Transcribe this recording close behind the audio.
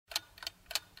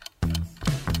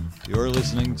You're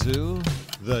listening to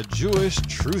The Jewish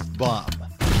Truth Bomb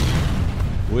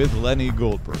with Lenny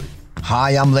Goldberg.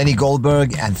 Hi, I'm Lenny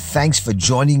Goldberg, and thanks for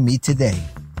joining me today.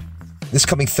 This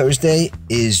coming Thursday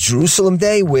is Jerusalem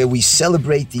Day, where we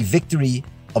celebrate the victory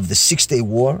of the Six-Day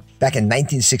War back in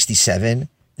 1967.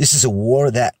 This is a war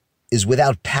that is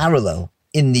without parallel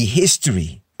in the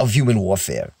history of human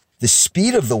warfare. The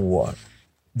speed of the war,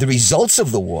 the results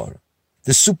of the war,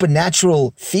 the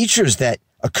supernatural features that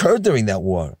occurred during that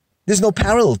war. There's no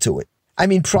parallel to it. I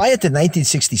mean, prior to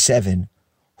 1967,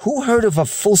 who heard of a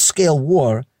full-scale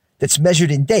war that's measured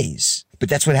in days? But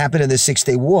that's what happened in the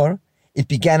Six-Day War. It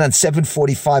began on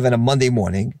 7:45 on a Monday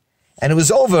morning, and it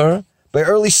was over by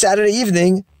early Saturday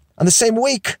evening on the same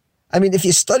week. I mean, if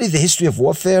you study the history of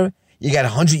warfare, you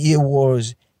got 100-year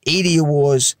wars, 80-year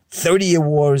wars, 30-year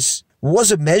wars.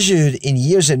 Wars are measured in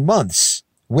years and months.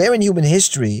 Where in human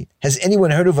history has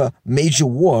anyone heard of a major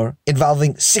war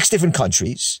involving 6 different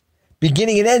countries,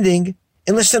 beginning and ending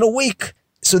in less than a week?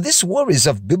 So this war is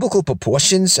of biblical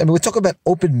proportions. I mean, we're talking about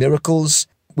open miracles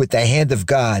with the hand of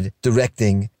God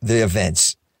directing the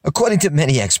events. According to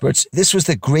many experts, this was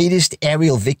the greatest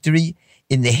aerial victory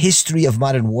in the history of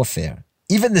modern warfare.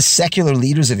 Even the secular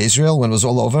leaders of Israel, when it was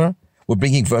all over, were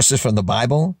bringing verses from the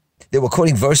Bible. They were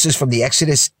quoting verses from the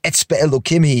Exodus, Etzbe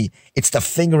Elokimhi, it's the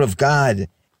finger of God.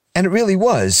 And it really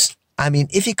was. I mean,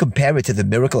 if you compare it to the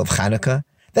miracle of Hanukkah,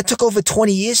 that took over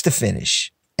 20 years to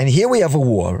finish. And here we have a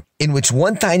war in which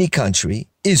one tiny country,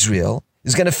 Israel,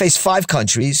 is going to face 5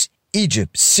 countries,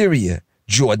 Egypt, Syria,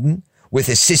 Jordan, with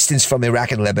assistance from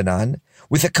Iraq and Lebanon,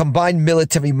 with a combined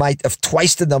military might of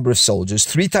twice the number of soldiers,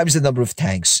 3 times the number of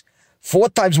tanks, 4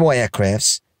 times more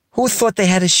aircrafts. Who thought they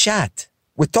had a shot?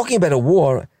 We're talking about a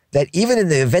war that even in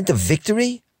the event of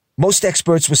victory, most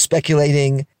experts were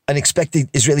speculating an expected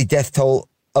Israeli death toll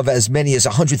of as many as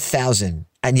 100,000.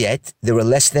 And yet, there were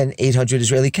less than 800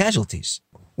 Israeli casualties.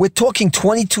 We're talking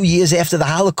 22 years after the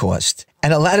Holocaust.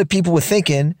 And a lot of people were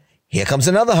thinking, here comes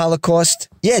another Holocaust.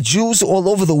 Yeah, Jews all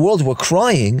over the world were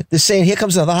crying. They're saying, here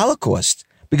comes another Holocaust.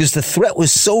 Because the threat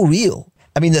was so real.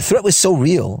 I mean, the threat was so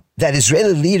real that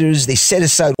Israeli leaders, they set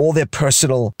aside all their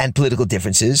personal and political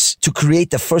differences to create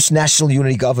the first national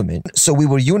unity government. So we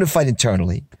were unified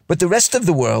internally. But the rest of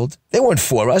the world, they weren't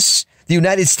for us. The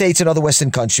United States and other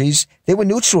Western countries, they were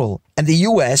neutral. And the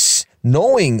U.S.,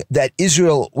 knowing that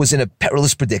Israel was in a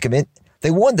perilous predicament,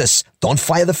 they warned us, don't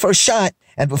fire the first shot.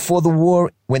 And before the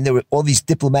war, when there were all these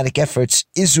diplomatic efforts,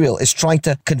 Israel is trying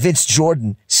to convince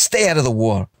Jordan, stay out of the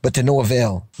war, but to no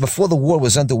avail. Before the war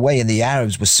was underway and the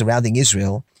Arabs were surrounding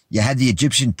Israel, you had the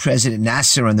Egyptian President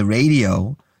Nasser on the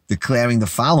radio declaring the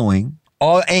following: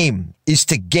 our aim is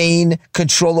to gain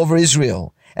control over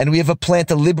Israel, and we have a plan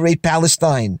to liberate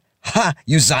Palestine. Ha,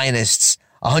 you Zionists!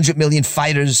 100 million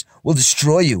fighters will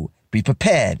destroy you. Be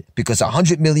prepared, because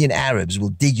 100 million Arabs will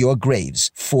dig your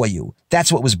graves for you.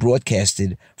 That's what was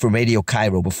broadcasted from Radio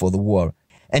Cairo before the war.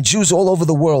 And Jews all over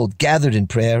the world gathered in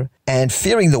prayer, and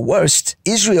fearing the worst,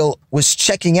 Israel was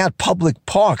checking out public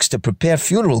parks to prepare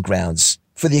funeral grounds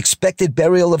for the expected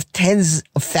burial of tens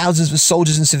of thousands of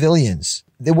soldiers and civilians.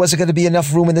 There wasn't going to be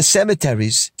enough room in the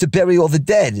cemeteries to bury all the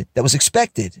dead that was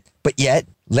expected. But yet,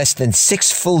 less than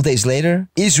 6 full days later,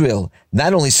 Israel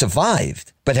not only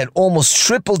survived, but had almost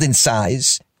tripled in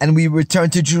size, and we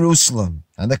returned to Jerusalem,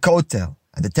 and the Kotel,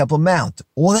 and the Temple Mount.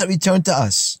 All that returned to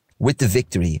us with the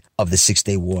victory of the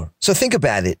Six-Day War. So think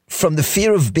about it. From the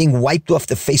fear of being wiped off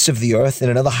the face of the earth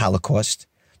in another Holocaust,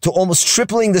 to almost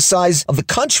tripling the size of the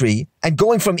country, and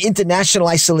going from international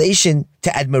isolation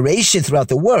to admiration throughout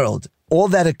the world, all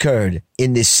that occurred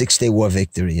in this Six-Day War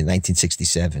victory in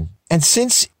 1967. And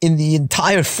since in the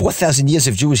entire 4,000 years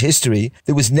of Jewish history,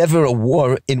 there was never a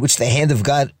war in which the hand of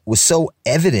God was so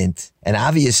evident and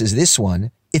obvious as this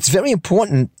one, it's very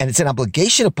important, and it's an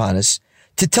obligation upon us,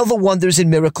 to tell the wonders and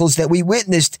miracles that we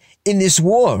witnessed in this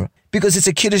war, because it's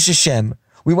a Kiddush Hashem.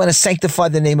 We want to sanctify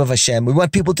the name of Hashem. We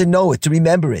want people to know it, to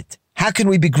remember it. How can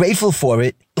we be grateful for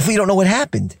it if we don't know what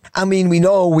happened? I mean, we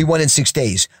know we won in 6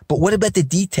 days, but what about the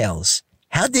details?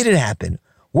 How did it happen?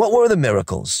 What were the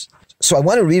miracles? So I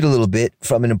want to read a little bit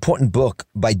from an important book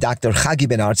by Dr. Chagi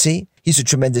Ben-Artzi. He's a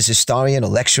tremendous historian, a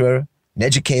lecturer, an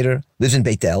educator, lives in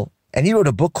Beit El. And he wrote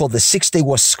a book called The Six-Day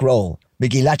War Scroll,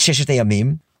 Megillat Sheshet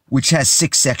Hayamim, which has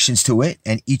 6 sections to it,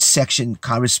 and each section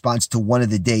corresponds to one of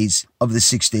the days of the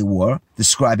Six-Day War,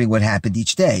 describing what happened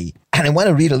each day. And I want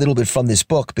to read a little bit from this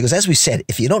book, because as we said,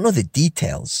 if you don't know the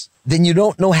details, then you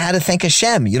don't know how to thank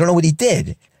Hashem. You don't know what he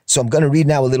did. So I'm going to read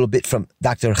now a little bit from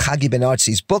Dr. Chagi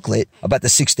Ben-Artzi's booklet about the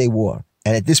Six-Day War.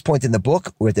 And at this point in the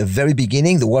book, we're at the very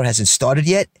beginning. The war hasn't started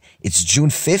yet. It's June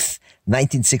 5th,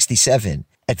 1967.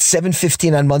 At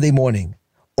 7:15 on Monday morning,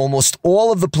 almost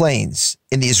all of the planes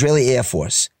in the Israeli Air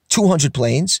Force, 200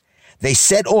 planes, they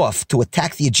set off to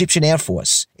attack the Egyptian Air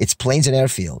Force, its planes and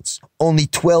airfields. Only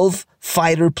 12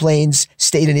 fighter planes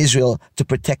stayed in Israel to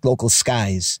protect local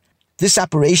skies. This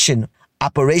Operation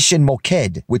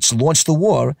Moked, which launched the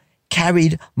war,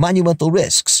 carried monumental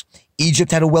risks.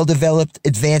 Egypt had a well-developed,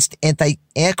 advanced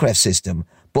anti-aircraft system,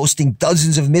 boasting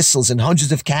dozens of missiles and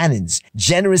hundreds of cannons,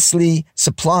 generously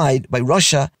supplied by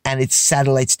Russia and its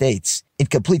satellite states. In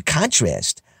complete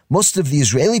contrast, most of the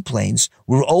Israeli planes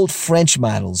were old French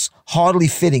models, hardly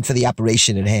fitting for the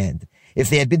operation at hand. If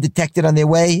they had been detected on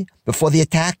their way before the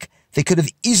attack, they could have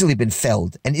easily been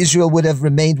felled, and Israel would have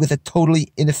remained with a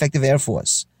totally ineffective air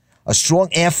force. A strong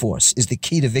air force is the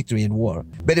key to victory in war.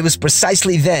 But it was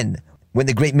precisely then when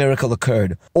the great miracle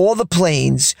occurred. All the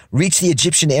planes reached the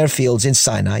Egyptian airfields in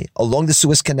Sinai, along the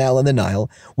Suez Canal and the Nile,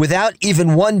 without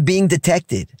even one being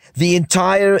detected. The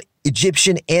entire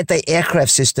Egyptian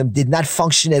anti-aircraft system did not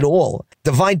function at all.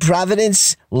 Divine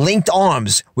Providence linked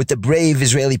arms with the brave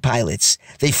Israeli pilots.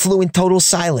 They flew in total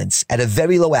silence at a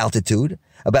very low altitude,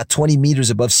 about 20 meters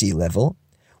above sea level,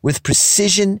 with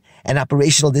precision and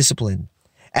operational discipline.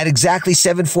 At exactly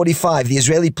 7:45, the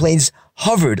Israeli planes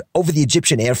hovered over the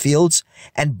Egyptian airfields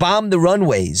and bombed the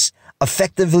runways,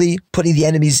 effectively putting the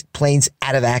enemy's planes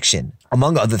out of action.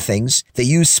 Among other things, they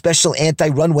used special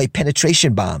anti-runway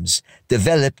penetration bombs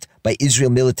developed by Israel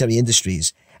Military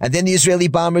Industries. And then the Israeli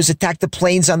bombers attacked the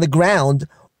planes on the ground,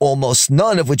 almost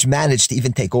none of which managed to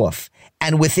even take off.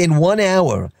 And within 1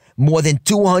 hour, more than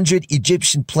 200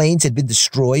 Egyptian planes had been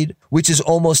destroyed, which is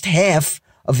almost half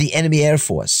of the enemy air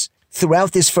force.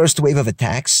 Throughout this first wave of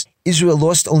attacks, Israel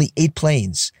lost only 8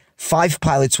 planes. 5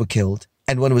 pilots were killed,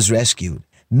 and 1 was rescued.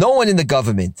 No one in the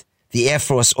government, the Air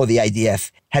Force or the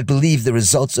IDF, had believed the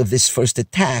results of this first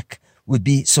attack would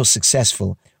be so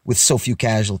successful with so few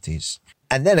casualties.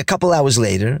 And then a couple hours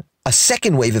later, a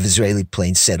second wave of Israeli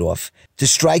planes set off to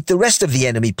strike the rest of the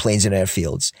enemy planes and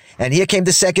airfields. And here came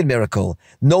the second miracle,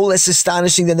 no less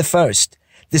astonishing than the first.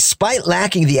 Despite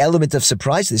lacking the element of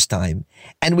surprise this time,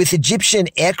 and with Egyptian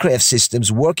aircraft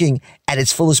systems working at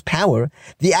its fullest power,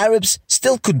 the Arabs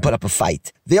still couldn't put up a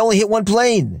fight. They only hit 1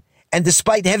 plane. And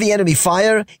despite heavy enemy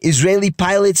fire, Israeli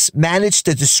pilots managed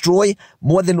to destroy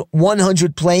more than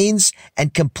 100 planes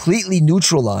and completely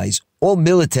neutralize all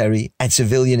military and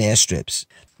civilian airstrips.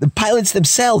 The pilots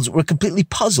themselves were completely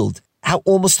puzzled how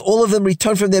almost all of them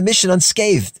returned from their mission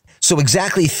unscathed. So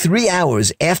exactly 3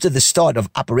 hours after the start of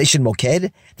Operation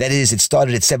Moked, that is, it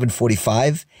started at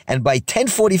 7:45, and by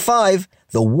 10:45,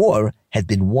 the war had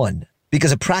been won,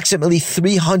 because approximately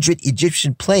 300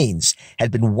 Egyptian planes had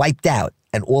been wiped out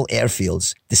and all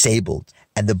airfields disabled.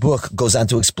 And the book goes on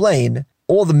to explain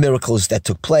all the miracles that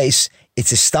took place.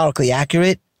 It's historically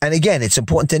accurate. And again, it's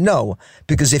important to know,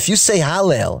 because if you say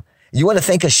Hallel, you want to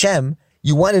thank Hashem,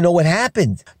 you want to know what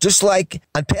happened. Just like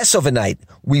on Passover night,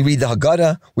 we read the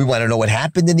Haggadah. We want to know what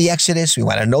happened in the Exodus. We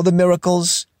want to know the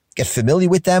miracles, get familiar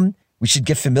with them. We should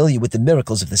get familiar with the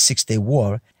miracles of the 6-day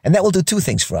war. And that will do 2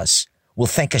 things for us.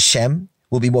 We'll thank Hashem.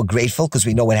 We'll be more grateful because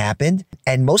we know what happened.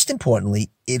 And most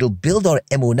importantly, it'll build our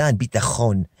emunah and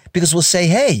bitachon, because we'll say,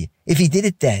 hey, if he did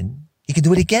it then, he can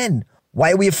do it again.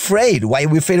 Why are we afraid? Why are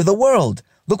we afraid of the world?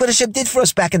 Look what Hashem did for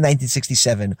us back in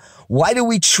 1967. Why do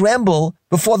we tremble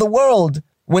before the world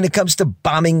when it comes to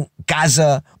bombing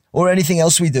Gaza or anything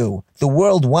else we do? The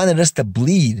world wanted us to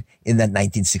bleed in that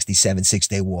 1967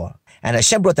 6-day war. And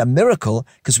Hashem brought a miracle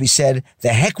because we said, the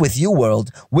heck with you,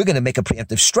 world. We're going to make a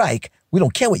preemptive strike. We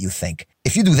don't care what you think.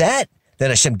 If you do that,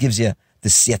 then Hashem gives you the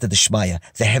siyata d'shmaya,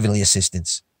 the heavenly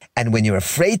assistance. And when you're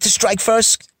afraid to strike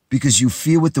first because you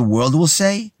fear what the world will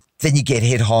say, then you get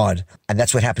hit hard. And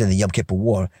that's what happened in the Yom Kippur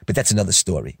War, but that's another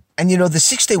story. And you know, the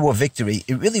 6-day war victory,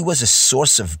 it really was a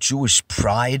source of Jewish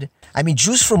pride. I mean,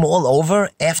 Jews from all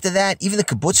over, after that, even the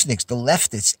kibbutzniks, the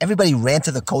leftists, everybody ran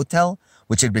to the kotel,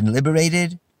 which had been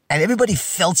liberated, and everybody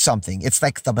felt something. It's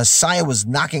like the Messiah was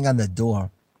knocking on the door.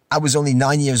 I was only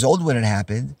 9 years old when it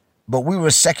happened, but we were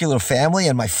a secular family,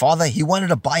 and my father, he wanted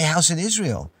to buy a house in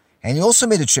Israel. And he also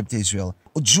made a trip to Israel.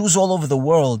 Jews all over the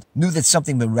world knew that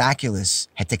something miraculous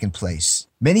had taken place.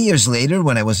 Many years later,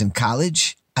 when I was in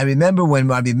college, I remember when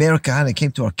Rabbi Meir Kahane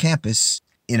came to our campus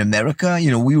in America.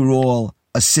 You know, we were all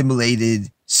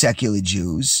assimilated secular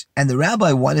Jews, and the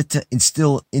rabbi wanted to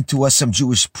instill into us some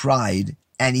Jewish pride.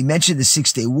 And he mentioned the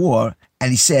 6-day war, and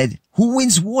he said, who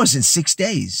wins wars in 6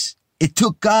 days? It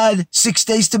took God 6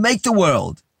 days to make the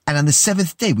world. And on the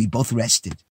 7th day, we both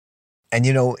rested. And,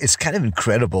 you know, it's kind of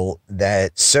incredible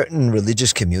that certain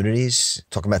religious communities,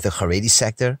 talking about the Haredi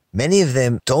sector, many of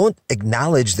them don't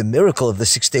acknowledge the miracle of the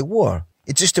 6-day war.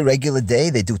 It's just a regular day.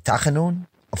 They do tachanun.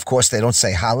 Of course, they don't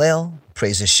say Hallel,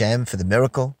 praise Hashem for the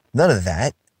miracle. None of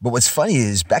that. But what's funny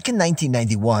is back in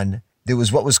 1991, there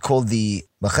was what was called the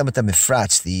Milchemet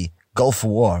HaMifratz, the Gulf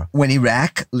War, when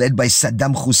Iraq, led by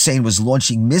Saddam Hussein, was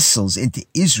launching missiles into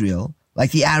Israel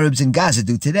like the Arabs in Gaza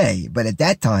do today. But at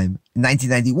that time, in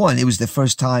 1991, it was the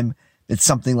first time that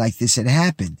something like this had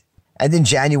happened. And in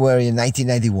January of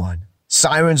 1991,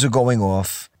 sirens were going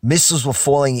off, missiles were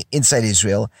falling inside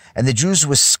Israel, and the Jews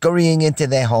were scurrying into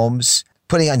their homes,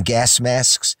 putting on gas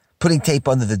masks, putting tape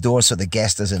under the door so the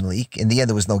gas doesn't leak. In the end,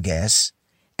 there was no gas.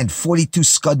 And 42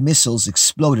 Scud missiles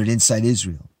exploded inside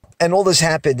Israel. And all this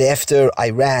happened after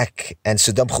Iraq and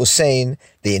Saddam Hussein,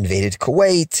 they invaded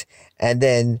Kuwait, and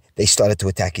then they started to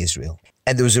attack Israel.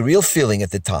 And there was a real feeling at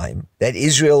the time that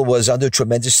Israel was under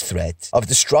tremendous threat of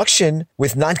destruction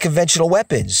with non-conventional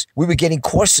weapons. We were getting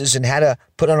courses on how to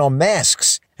put on our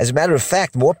masks. As a matter of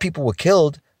fact, more people were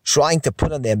killed trying to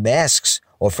put on their masks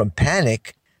or from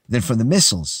panic than from the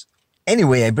missiles.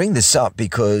 Anyway, I bring this up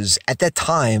because at that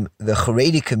time, the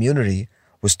Haredi community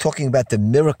was talking about the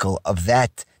miracle of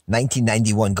that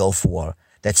 1991 Gulf War,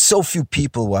 that so few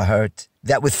people were hurt,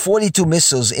 that with 42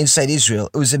 missiles inside Israel,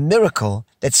 it was a miracle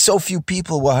that so few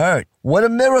people were hurt. What a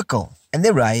miracle. And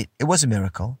they're right, it was a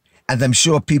miracle. And I'm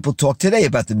sure people talk today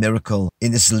about the miracle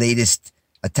in this latest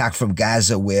attack from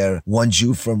Gaza where one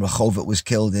Jew from Rehovot was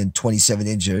killed and 27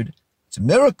 injured. It's a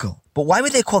miracle. But why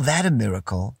would they call that a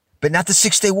miracle, but not the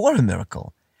Six-Day War a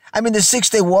miracle? I mean, the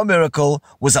Six-Day War miracle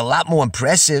was a lot more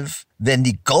impressive than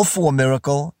the Gulf War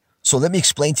miracle. So let me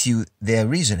explain to you their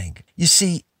reasoning. You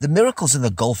see, the miracles in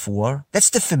the Gulf War, that's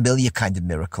the familiar kind of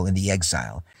miracle in the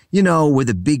exile. You know, where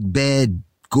the big bad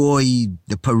goy,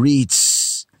 the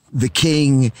paritz, the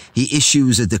king, he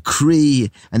issues a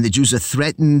decree and the Jews are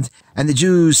threatened and the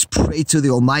Jews pray to the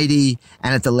Almighty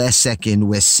and at the last second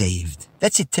we're saved.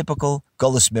 That's a typical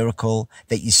Gullus miracle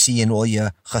that you see in all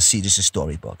your Hasidic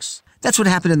storybooks. That's what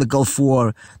happened in the Gulf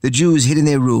War. The Jews hid in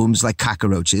their rooms like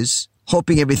cockroaches,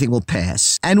 hoping everything will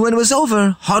pass. And when it was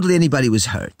over, hardly anybody was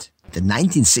hurt. The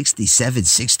 1967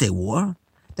 Six-Day War?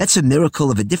 That's a miracle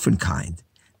of a different kind.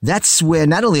 That's where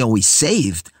not only are we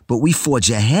saved, but we forge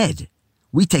ahead.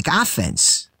 We take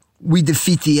offense. We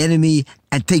defeat the enemy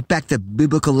and take back the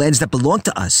biblical lands that belong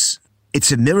to us.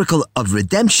 It's a miracle of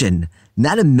redemption,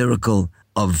 not a miracle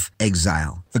of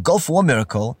exile. The Gulf War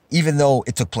miracle, even though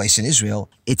it took place in Israel,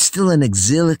 it's still an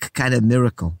exilic kind of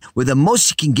miracle, where the most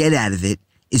you can get out of it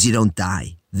is you don't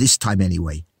die, this time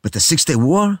anyway. But the Six-Day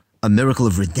War, a miracle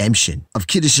of redemption, of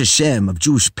Kiddush Hashem, of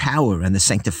Jewish power and the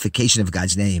sanctification of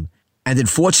God's name. And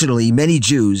unfortunately, many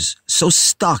Jews, so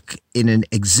stuck in an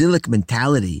exilic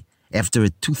mentality after a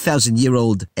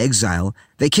 2,000-year-old exile,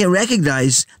 they can't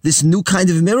recognize this new kind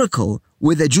of miracle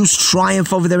where the Jews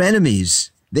triumph over their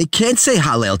enemies. They can't say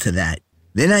Hallel to that.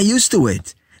 They're not used to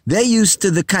it. They're used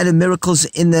to the kind of miracles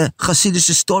in the Hasidic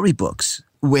storybooks,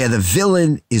 where the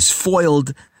villain is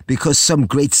foiled because some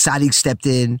great tzaddik stepped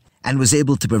in and was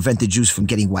able to prevent the Jews from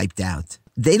getting wiped out.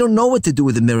 They don't know what to do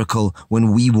with the miracle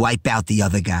when we wipe out the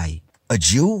other guy. A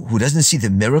Jew who doesn't see the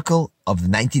miracle of the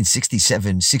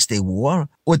 1967 Six-Day War,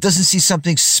 or doesn't see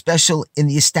something special in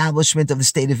the establishment of the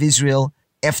State of Israel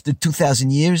after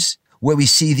 2,000 years, where we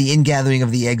see the ingathering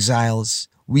of the exiles,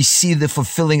 we see the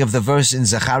fulfilling of the verse in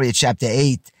Zechariah chapter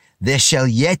 8, there shall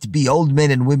yet be old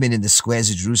men and women in the squares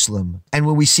of Jerusalem. And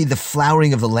when we see the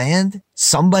flowering of the land,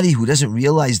 somebody who doesn't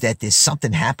realize that there's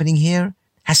something happening here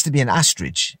has to be an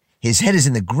ostrich. His head is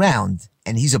in the ground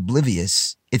and he's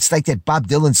oblivious. It's like that Bob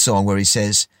Dylan song where he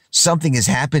says, something is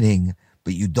happening,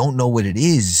 but you don't know what it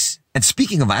is. And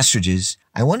speaking of ostriches,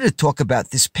 I wanted to talk about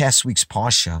this past week's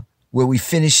Parsha, where we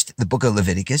finished the book of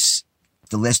Leviticus.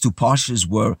 The last two Parshas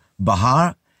were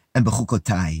Bahar and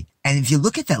Bechukotai. And if you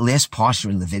look at that last Parsha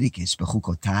in Leviticus,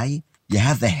 Bechukotai, you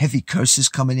have the heavy curses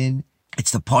coming in.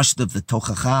 It's the Parsha of the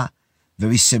Tochacha,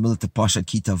 very similar to Parshat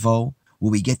Kitavo,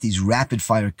 where we get these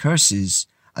rapid-fire curses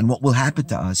on what will happen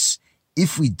to us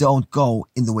if we don't go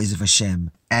in the ways of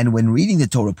Hashem. And when reading the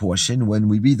Torah portion, when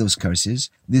we read those curses,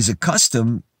 there's a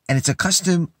custom, and it's a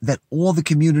custom that all the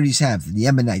communities have, the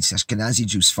Yemenites, Ashkenazi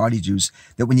Jews, Sephardi Jews,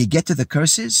 that when you get to the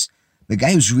curses, the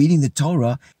guy who's reading the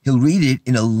Torah, he'll read it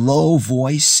in a low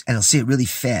voice and he'll say it really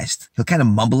fast. He'll kind of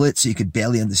mumble it so you could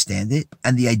barely understand it.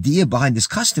 And the idea behind this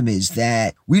custom is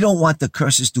that we don't want the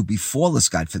curses to befall us,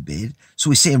 God forbid, so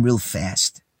we say them real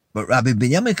fast. But Rabbi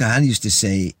Binyamin Kahane used to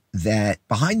say that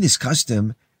behind this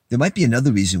custom, there might be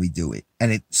another reason we do it,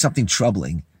 and it's something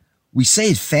troubling. We say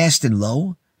it fast and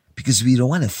low because we don't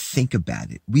want to think about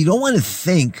it. We don't want to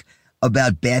think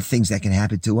about bad things that can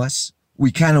happen to us. We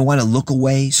kind of want to look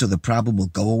away so the problem will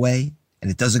go away,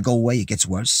 and it doesn't go away, it gets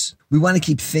worse. We want to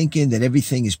keep thinking that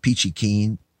everything is peachy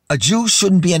keen A Jew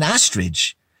shouldn't be an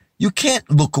ostrich. You can't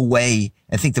look away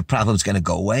and think the problem's going to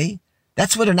go away.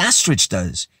 That's what an ostrich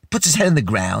does. He puts his head in the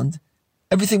ground.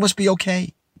 Everything must be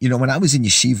okay. You know, when I was in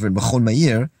yeshiva in Machon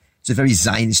Meir, it's a very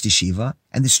Zionist yeshiva,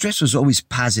 and the stress was always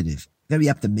positive, very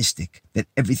optimistic, that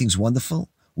everything's wonderful.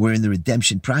 We're in the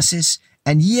redemption process,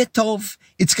 and Yeh Tov,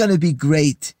 it's going to be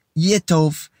great. Yeh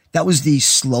Tov, that was the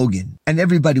slogan. And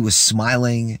everybody was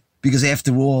smiling, because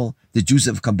after all, the Jews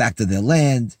have come back to their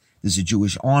land. There's a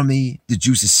Jewish army. The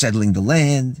Jews are settling the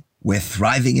land. We're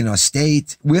thriving in our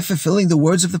state. We're fulfilling the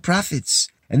words of the prophets.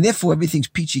 And therefore, everything's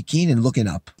peachy keen and looking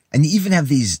up. And you even have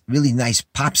these really nice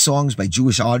pop songs by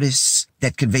Jewish artists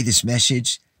that convey this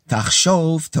message.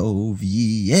 Tachshov tov,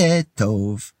 yeh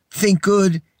tov. Think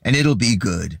good, and it'll be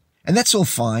good. And that's all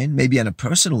fine, maybe on a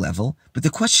personal level. But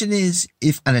the question is,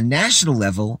 if on a national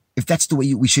level, if that's the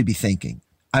way we should be thinking.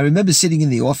 I remember sitting in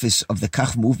the office of the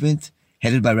Kach movement,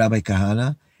 headed by Rabbi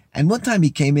Kahana. And one time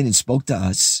he came in and spoke to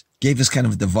us, gave us kind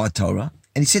of the Dvar Torah.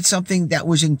 And he said something that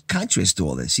was in contrast to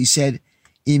all this. He said,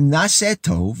 Im naseh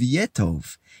tov, yeh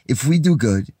tov. If we do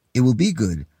good, it will be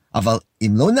good. Aval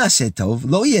im lo naseh tov,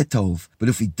 lo yeh tov. But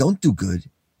if we don't do good,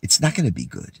 it's not going to be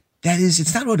good. That is,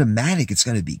 it's not automatic it's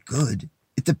going to be good.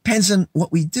 It depends on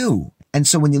what we do. And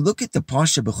so when you look at the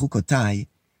Parsha Bechukotai,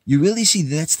 you really see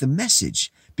that's the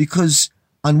message. Because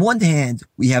on one hand,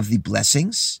 we have the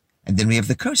blessings, and then we have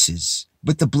the curses.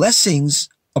 But the blessings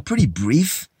are pretty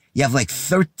brief. You have like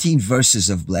 13 verses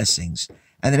of blessings.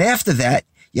 And then after that,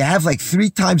 you have like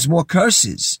 3 times more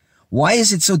curses. Why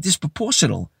is it so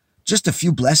disproportional? Just a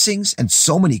few blessings and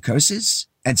so many curses?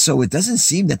 And so it doesn't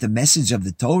seem that the message of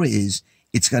the Torah is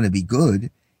it's going to be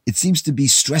good. It seems to be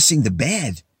stressing the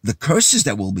bad, the curses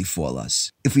that will befall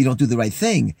us if we don't do the right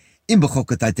thing.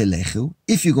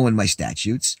 If you go in my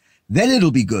statutes, then it'll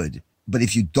be good. But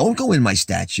if you don't go in my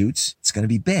statutes, it's going to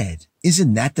be bad.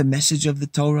 Isn't that the message of the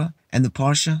Torah and the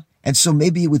Parsha? And so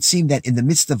maybe it would seem that in the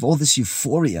midst of all this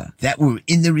euphoria, that we're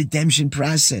in the redemption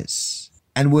process,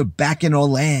 and we're back in our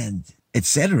land,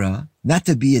 etc., not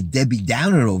to be a Debbie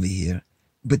Downer over here,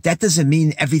 but that doesn't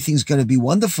mean everything's going to be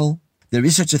wonderful. There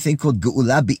is such a thing called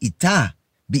Geula Be'ita.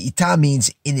 Be'ita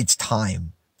means in its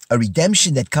time. A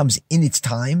redemption that comes in its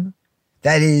time.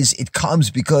 That is, it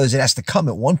comes because it has to come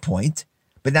at one point,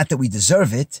 but not that we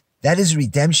deserve it. That is a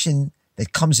redemption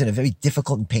that comes in a very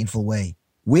difficult and painful way.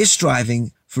 We're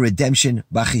striving for redemption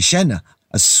b'chishena,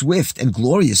 a swift and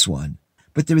glorious one.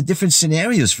 But there are different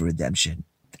scenarios for redemption.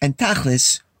 And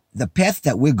tachlis, the path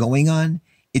that we're going on,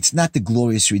 it's not the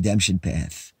glorious redemption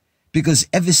path. Because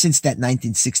ever since that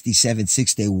 1967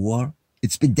 Six-Day War,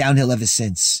 it's been downhill ever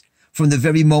since. From the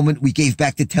very moment we gave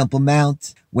back the Temple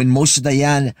Mount, when Moshe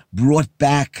Dayan brought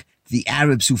back the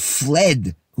Arabs who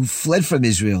fled from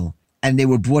Israel, and they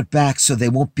were brought back so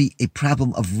there won't be a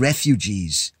problem of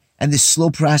refugees. And the slow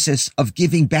process of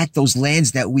giving back those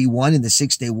lands that we won in the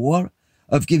Six-Day War,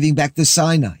 of giving back the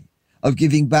Sinai, of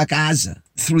giving back Gaza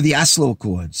through the Oslo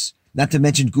Accords, not to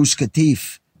mention Gush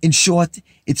Katif. In short,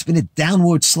 it's been a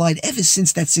downward slide ever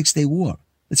since that Six-Day War.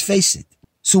 Let's face it.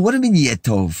 So what do you mean, Yeh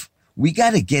Tov? We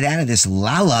got to get out of this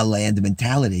la-la land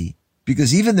mentality,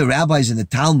 because even the rabbis in the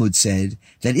Talmud said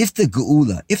that if the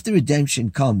Geula, if the redemption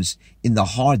comes in the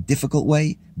hard, difficult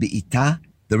way, Be'ita,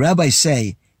 the rabbis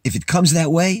say, if it comes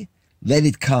that way, let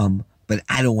it come, but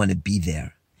I don't want to be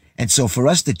there. And so for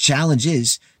us, the challenge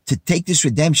is to take this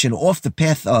redemption off the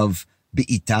path of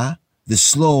Be'ita, the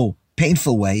slow,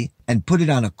 painful way, and put it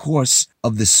on a course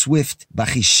of the swift,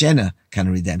 b'chishena kind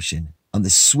of redemption, on the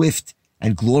swift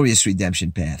and glorious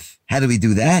redemption path. How do we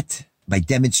do that? By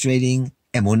demonstrating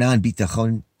emunah and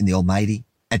bitachon in the Almighty,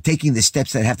 and taking the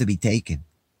steps that have to be taken.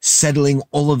 Settling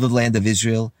all of the land of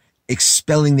Israel,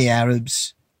 expelling the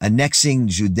Arabs, annexing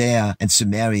Judea and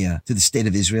Samaria to the state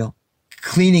of Israel,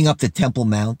 cleaning up the Temple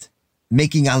Mount,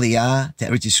 making Aliyah to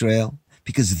Eretz Yisrael,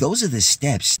 because those are the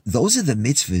steps, those are the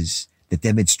mitzvahs that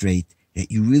demonstrate that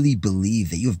you really believe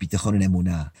that you have bitachon and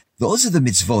emunah. Those are the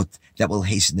mitzvot that will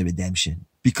hasten the redemption,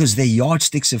 because they're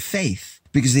yardsticks of faith.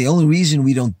 Because the only reason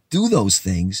we don't do those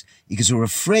things is because we're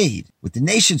afraid what the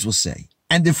nations will say.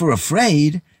 And if we're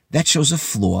afraid, that shows a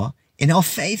flaw in our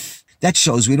faith. That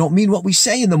shows we don't mean what we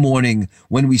say in the morning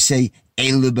when we say,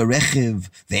 Eile berechiv,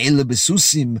 ve'eile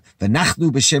besusim,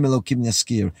 v'nachnu b'shem Elokim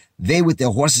naskir. They with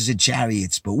their horses and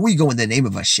chariots, but we go in the name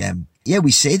of Hashem. Yeah,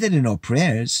 we say that in our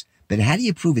prayers, but how do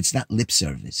you prove it's not lip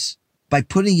service? By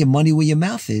putting your money where your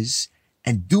mouth is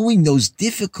and doing those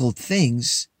difficult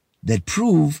things that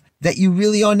prove that you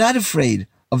really are not afraid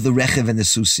of the rechiv and the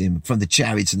susim, from the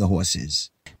chariots and the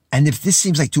horses. And if this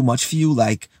seems like too much for you,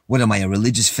 like, what am I, a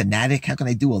religious fanatic? How can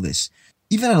I do all this?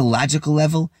 Even on a logical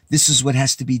level, this is what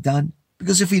has to be done.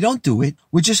 Because if we don't do it,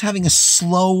 we're just having a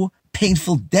slow,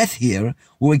 painful death here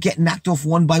where we're getting knocked off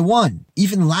one by one.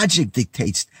 Even logic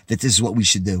dictates that this is what we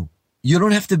should do. You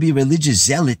don't have to be a religious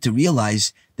zealot to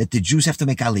realize that the Jews have to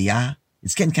make aliyah.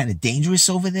 It's getting kind of dangerous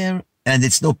over there. And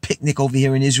it's no picnic over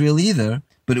here in Israel either.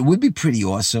 But it would be pretty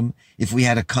awesome if we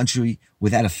had a country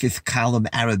without a fifth column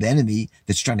Arab enemy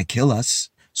that's trying to kill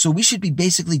us. So we should be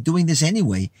basically doing this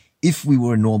anyway if we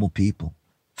were normal people.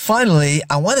 Finally,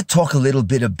 I want to talk a little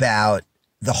bit about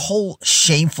the whole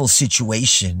shameful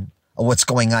situation of what's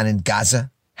going on in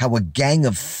Gaza. How a gang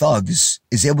of thugs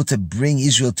is able to bring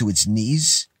Israel to its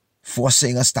knees,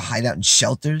 forcing us to hide out in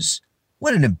shelters.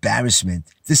 What an embarrassment.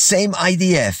 The same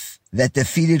IDF that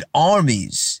defeated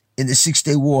armies in the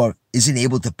 6-Day War isn't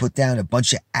able to put down a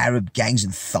bunch of Arab gangs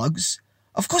and thugs?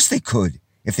 Of course they could,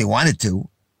 if they wanted to.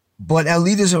 But our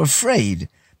leaders are afraid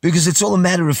because it's all a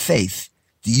matter of faith.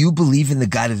 Do you believe in the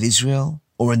God of Israel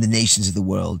or in the nations of the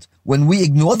world? When we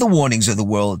ignore the warnings of the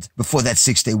world before that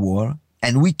 6-Day War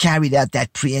and we carried out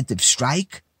that preemptive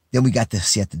strike, then we got the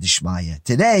Siyata Dishmaya.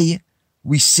 Today,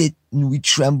 we sit and we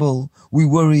tremble, we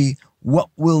worry. What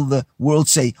will the world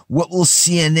say? What will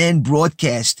CNN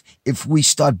broadcast if we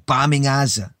start bombing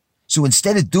Gaza? So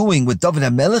instead of doing what David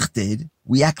HaMelech did,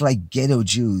 we act like ghetto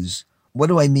Jews. What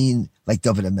do I mean like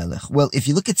David HaMelech? Well, if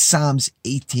you look at Psalms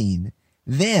 18,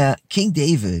 there, King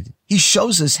David, he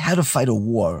shows us how to fight a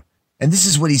war. And this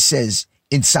is what he says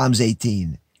in Psalms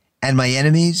 18. And my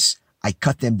enemies, I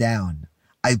cut them down.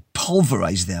 I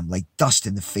pulverize them like dust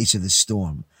in the face of the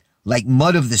storm. Like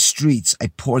mud of the streets,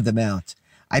 I poured them out.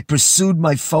 I pursued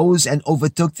my foes and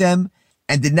overtook them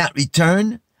and did not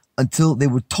return until they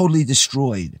were totally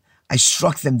destroyed. I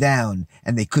struck them down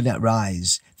and they could not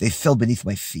rise. They fell beneath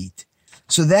my feet.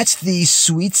 So that's the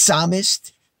sweet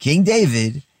psalmist, King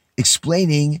David,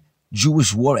 explaining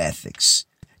Jewish war ethics.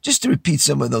 Just to repeat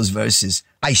some of those verses,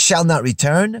 I shall not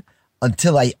return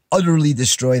until I utterly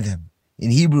destroy them.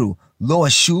 In Hebrew, lo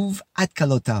ashuv at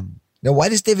kalotam. Now, why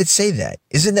does David say that?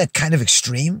 Isn't that kind of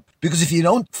extreme? Because if you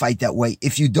don't fight that way,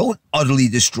 if you don't utterly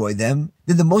destroy them,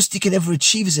 then the most you can ever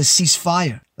achieve is a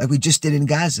ceasefire, like we just did in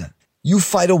Gaza. You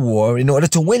fight a war in order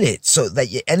to win it so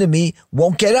that your enemy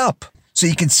won't get up. So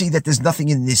you can see that there's nothing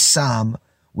in this psalm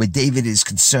where David is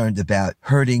concerned about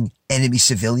hurting enemy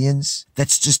civilians.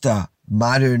 That's just a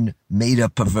modern,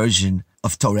 made-up perversion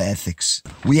of Torah ethics.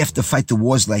 We have to fight the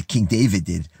wars like King David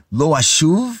did. Lo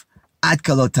ashuv ad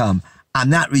kalotam. I'm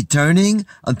not returning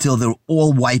until they're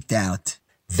all wiped out.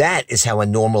 That is how a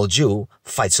normal Jew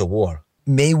fights a war.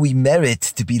 May we merit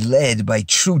to be led by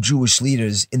true Jewish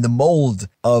leaders in the mold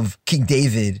of King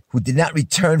David, who did not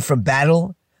return from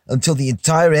battle until the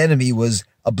entire enemy was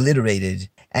obliterated,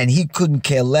 and he couldn't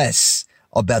care less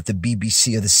about the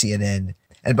BBC or the CNN.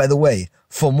 And by the way,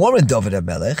 for more on David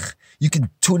HaMelech, you can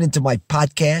tune into my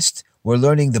podcast. We're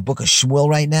learning the book of Shmuel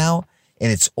right now,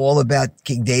 and it's all about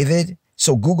King David.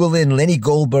 So Google in Lenny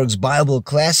Goldberg's Bible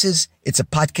Classes. It's a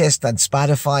podcast on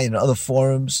Spotify and other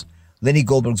forums. Lenny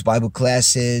Goldberg's Bible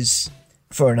Classes.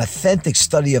 For an authentic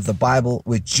study of the Bible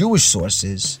with Jewish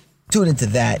sources, tune into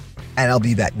that, and I'll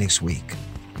be back next week.